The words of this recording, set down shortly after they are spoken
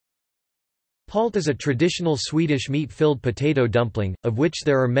Palt is a traditional Swedish meat-filled potato dumpling, of which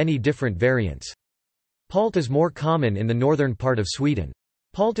there are many different variants. Palt is more common in the northern part of Sweden.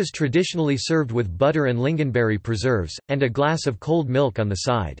 Palt is traditionally served with butter and lingonberry preserves, and a glass of cold milk on the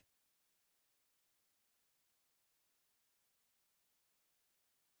side.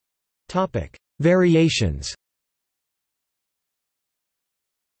 Variations.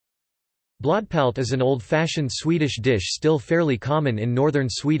 Blodpalt is an old-fashioned Swedish dish still fairly common in northern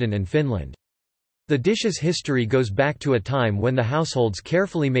Sweden and Finland. The dish's history goes back to a time when the households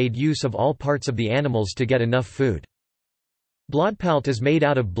carefully made use of all parts of the animals to get enough food. Blodpalt is made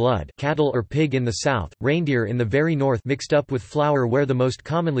out of blood, cattle or pig in the south, reindeer in the very north, mixed up with flour where the most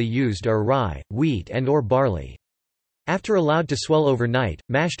commonly used are rye, wheat and/or barley. After allowed to swell overnight,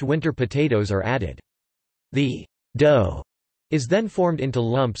 mashed winter potatoes are added. The dough is then formed into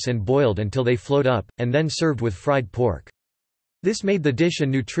lumps and boiled until they float up, and then served with fried pork. This made the dish a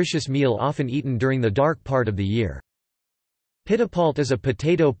nutritious meal often eaten during the dark part of the year. Pittapalt is a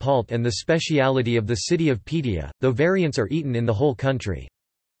potato palt and the speciality of the city of Piteå, though variants are eaten in the whole country.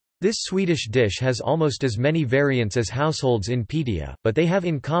 This Swedish dish has almost as many variants as households in Piteå, but they have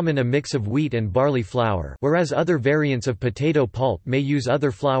in common a mix of wheat and barley flour, whereas other variants of potato palt may use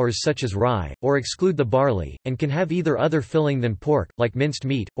other flours such as rye, or exclude the barley, and can have either other filling than pork, like minced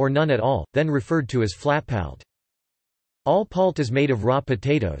meat, or none at all, then referred to as flatpalt. All palt is made of raw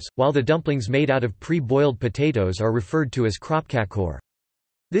potatoes, while the dumplings made out of pre-boiled potatoes are referred to as kroppkakor.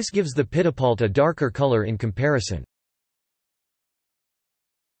 This gives the pittapalt a darker color in comparison.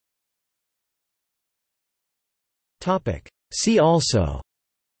 See also: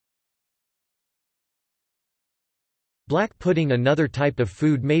 Black pudding, another type of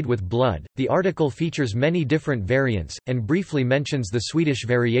food made with blood. The article features many different variants, and briefly mentions the Swedish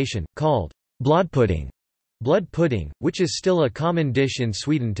variation, called blodpudding, blood pudding, which is still a common dish in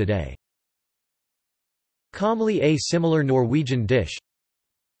Sweden today. Commonly a similar Norwegian dish.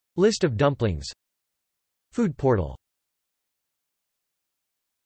 List of dumplings. Food portal.